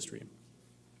chemical industry.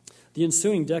 The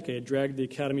ensuing decade dragged the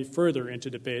Academy further into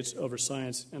debates over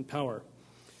science and power.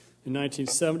 In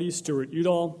 1970, Stuart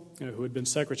Udall, who had been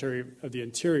Secretary of the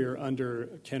Interior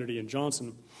under Kennedy and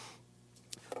Johnson,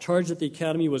 charged that the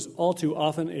Academy was all too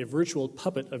often a virtual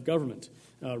puppet of government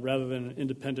rather than an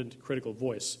independent critical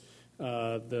voice.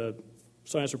 The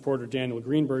science reporter Daniel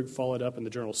Greenberg followed up in the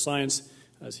journal Science.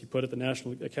 As he put it, the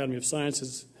National Academy of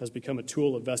Sciences has become a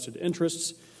tool of vested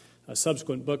interests. A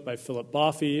subsequent book by Philip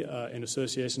Boffey, in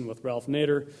association with Ralph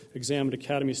Nader, examined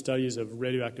Academy studies of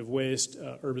radioactive waste,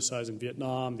 herbicides in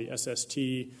Vietnam, the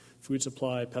SST, food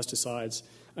supply, pesticides,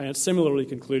 and similarly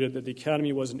concluded that the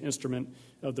Academy was an instrument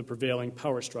of the prevailing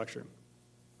power structure.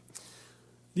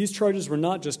 These charges were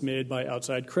not just made by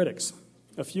outside critics.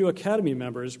 A few Academy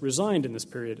members resigned in this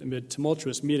period amid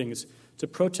tumultuous meetings to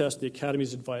protest the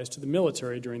Academy's advice to the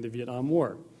military during the Vietnam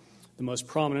War. The most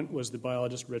prominent was the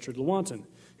biologist Richard Lewontin,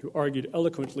 who argued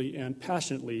eloquently and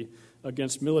passionately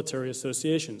against military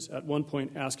associations, at one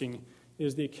point asking,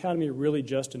 "Is the Academy really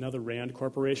just another Rand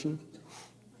corporation?"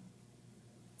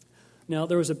 Now,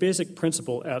 there was a basic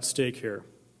principle at stake here.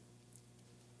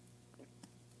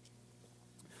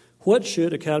 What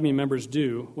should Academy members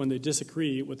do when they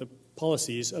disagree with the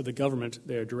policies of the government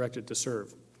they are directed to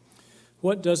serve?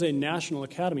 What does a national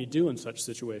academy do in such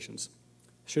situations?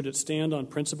 Should it stand on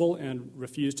principle and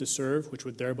refuse to serve, which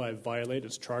would thereby violate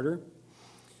its charter?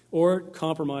 Or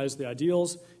compromise the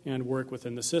ideals and work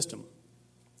within the system?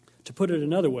 To put it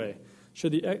another way,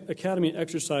 should the Academy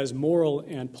exercise moral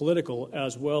and political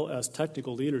as well as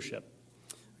technical leadership?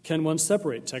 Can one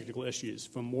separate technical issues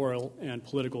from moral and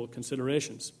political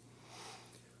considerations?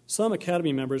 Some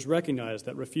Academy members recognize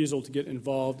that refusal to get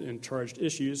involved in charged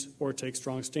issues or take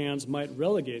strong stands might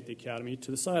relegate the Academy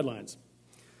to the sidelines.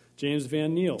 James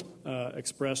Van Neel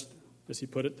expressed, as he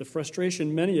put it, the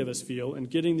frustration many of us feel in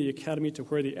getting the Academy to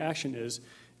where the action is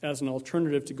as an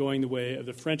alternative to going the way of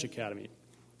the French Academy.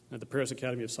 Now, the Paris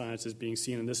Academy of Science is being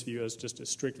seen in this view as just a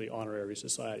strictly honorary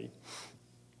society.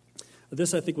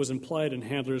 This, I think, was implied in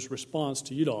Handler's response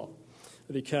to Udall.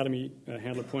 The Academy,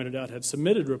 Handler pointed out, had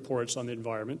submitted reports on the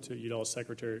environment to Udall's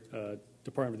Secretary,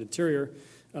 Department of the Interior,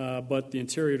 but the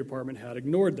Interior Department had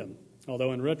ignored them,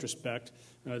 although in retrospect,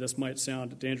 this might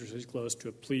sound dangerously close to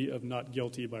a plea of not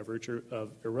guilty by virtue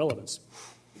of irrelevance.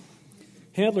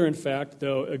 Handler, in fact,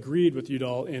 though, agreed with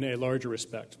Udall in a larger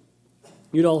respect.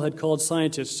 Udall had called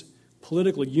scientists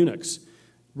political eunuchs,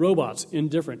 robots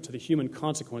indifferent to the human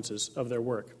consequences of their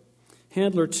work.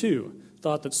 Handler, too,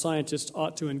 thought that scientists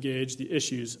ought to engage the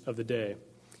issues of the day.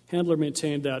 Handler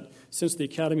maintained that since the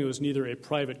Academy was neither a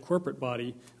private corporate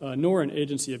body nor an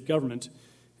agency of government,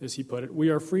 as he put it, we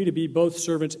are free to be both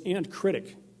servant and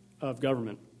critic of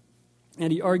government.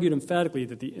 And he argued emphatically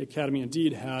that the Academy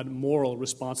indeed had moral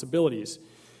responsibilities,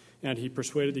 and he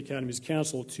persuaded the Academy's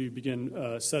council to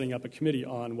begin setting up a committee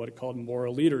on what it called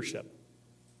moral leadership.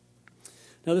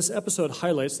 Now, this episode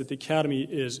highlights that the Academy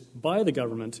is by the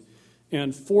government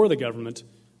and for the government,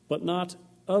 but not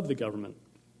of the government.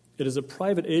 It is a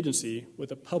private agency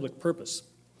with a public purpose.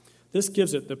 This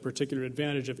gives it the particular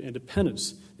advantage of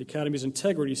independence. The Academy's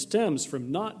integrity stems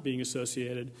from not being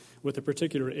associated with a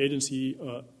particular agency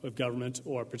of government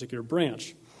or a particular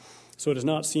branch, so it is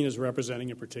not seen as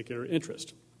representing a particular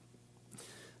interest.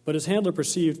 But as Handler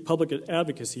perceived, public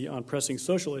advocacy on pressing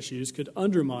social issues could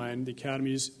undermine the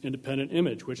Academy's independent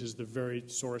image, which is the very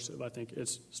source of, I think,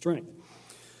 its strength.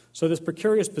 So this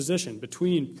precarious position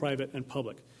between private and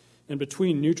public and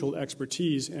between neutral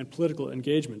expertise and political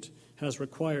engagement has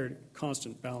required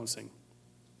constant balancing.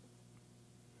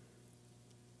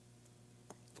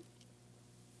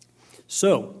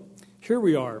 So here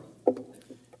we are,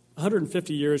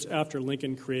 150 years after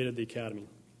Lincoln created the Academy.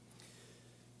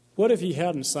 What if he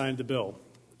hadn't signed the bill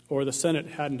or the Senate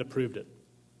hadn't approved it?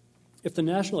 If the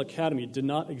National Academy did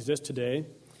not exist today,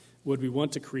 would we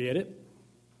want to create it?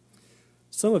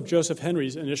 Some of Joseph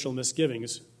Henry's initial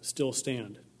misgivings still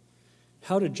stand.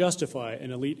 How to justify an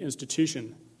elite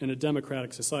institution in a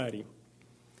democratic society?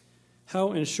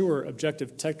 How ensure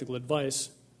objective technical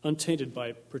advice untainted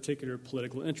by particular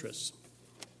political interests?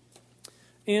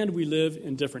 And we live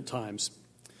in different times.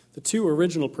 The two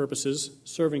original purposes,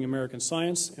 serving American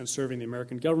science and serving the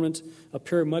American government,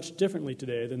 appear much differently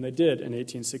today than they did in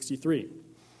 1863.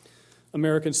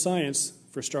 American science,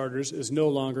 for starters, is no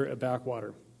longer a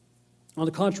backwater. On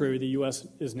the contrary, the U.S.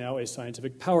 is now a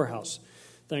scientific powerhouse,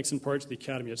 thanks in part to the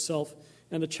Academy itself,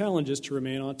 and the challenge is to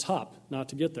remain on top, not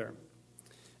to get there.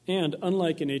 And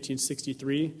unlike in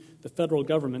 1863, the federal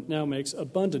government now makes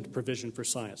abundant provision for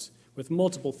science, with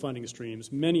multiple funding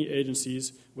streams, many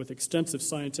agencies with extensive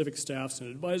scientific staffs and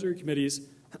advisory committees,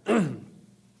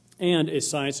 and a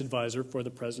science advisor for the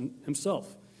president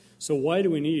himself. So why do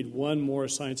we need one more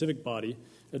scientific body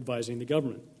advising the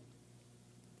government?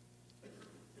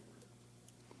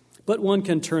 But one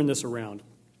can turn this around.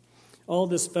 All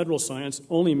this federal science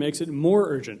only makes it more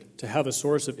urgent to have a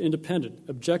source of independent,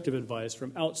 objective advice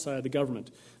from outside the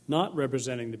government, not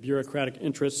representing the bureaucratic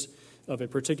interests of a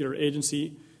particular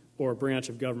agency or branch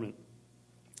of government.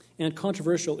 And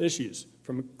controversial issues,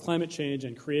 from climate change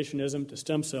and creationism to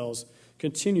stem cells,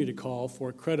 continue to call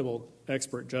for credible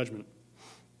expert judgment.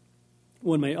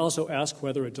 One may also ask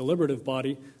whether a deliberative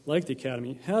body like the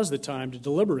Academy has the time to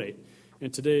deliberate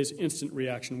in today's instant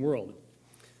reaction world.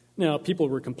 Now, people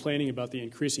were complaining about the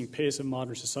increasing pace of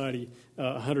modern society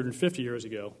 150 years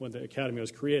ago when the Academy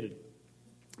was created.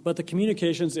 But the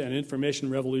communications and information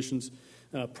revolutions,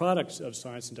 products of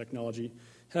science and technology,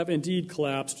 have indeed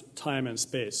collapsed time and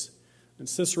space. And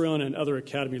Cicerone and other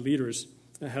Academy leaders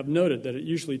have noted that it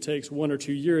usually takes 1 or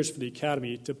 2 years for the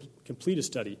Academy to complete a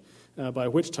study, by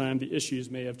which time the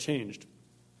issues may have changed.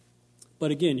 But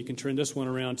again, you can turn this one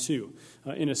around too.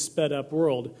 In a sped-up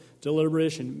world,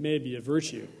 deliberation may be a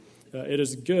virtue. It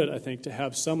is good, I think, to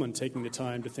have someone taking the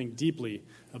time to think deeply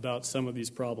about some of these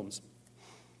problems.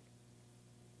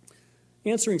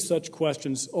 Answering such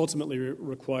questions ultimately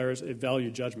requires a value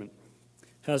judgment.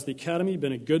 Has the Academy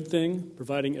been a good thing,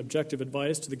 providing objective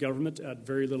advice to the government at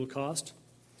very little cost?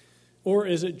 Or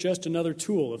is it just another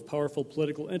tool of powerful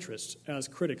political interests, as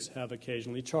critics have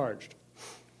occasionally charged?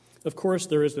 Of course,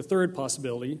 there is the third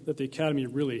possibility that the Academy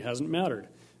really hasn't mattered,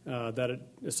 that it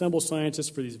assembles scientists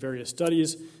for these various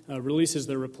studies, releases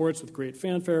their reports with great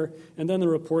fanfare, and then the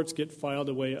reports get filed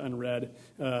away unread,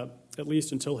 at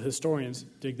least until historians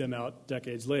dig them out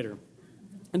decades later.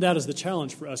 And that is the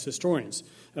challenge for us historians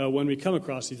when we come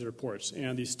across these reports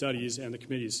and these studies and the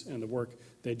committees and the work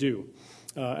they do,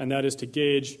 and that is to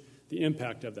gauge the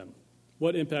impact of them.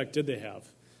 What impact did they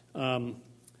have?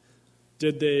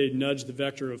 Did they nudge the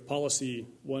vector of policy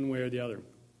one way or the other?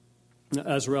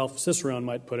 As Ralph Cicerone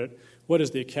might put it, what is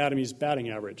the Academy's batting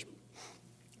average?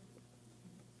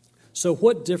 So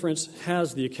what difference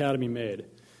has the Academy made?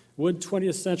 Would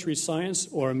 20th century science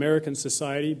or American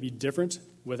society be different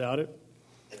without it?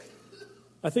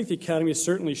 I think the Academy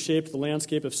certainly shaped the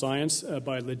landscape of science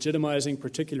by legitimizing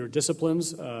particular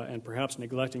disciplines and perhaps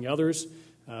neglecting others.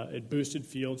 It boosted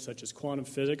fields such as quantum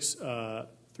physics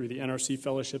through the NRC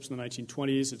fellowships in the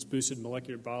 1920s. It's boosted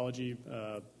molecular biology,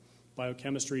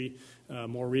 biochemistry,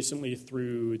 more recently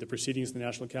through the proceedings of the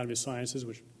National Academy of Sciences,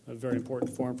 which is a very important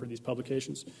forum for these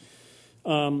publications.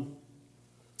 There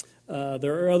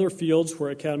are other fields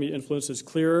where Academy influence is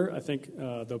clearer, I think,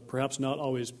 though perhaps not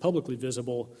always publicly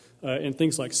visible, in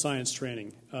things like science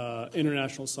training,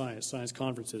 international science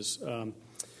conferences,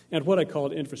 and what I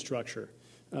called infrastructure.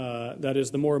 That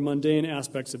is, the more mundane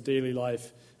aspects of daily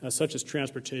life, such as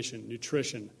transportation,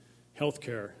 nutrition,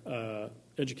 healthcare,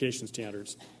 education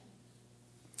standards.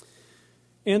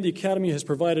 And the Academy has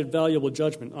provided valuable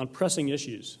judgment on pressing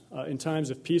issues in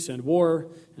times of peace and war,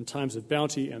 in times of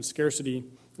bounty and scarcity,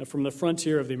 from the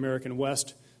frontier of the American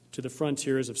West to the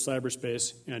frontiers of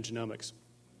cyberspace and genomics.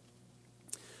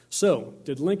 So,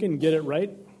 did Lincoln get it right?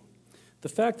 The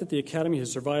fact that the Academy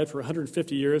has survived for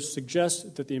 150 years suggests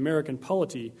that the American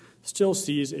polity still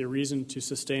sees a reason to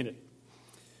sustain it.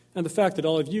 And the fact that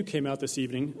all of you came out this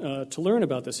evening to learn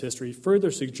about this history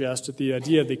further suggests that the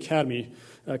idea of the Academy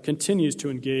continues to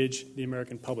engage the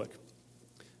American public.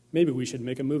 Maybe we should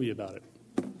make a movie about it.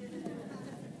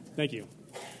 Thank you.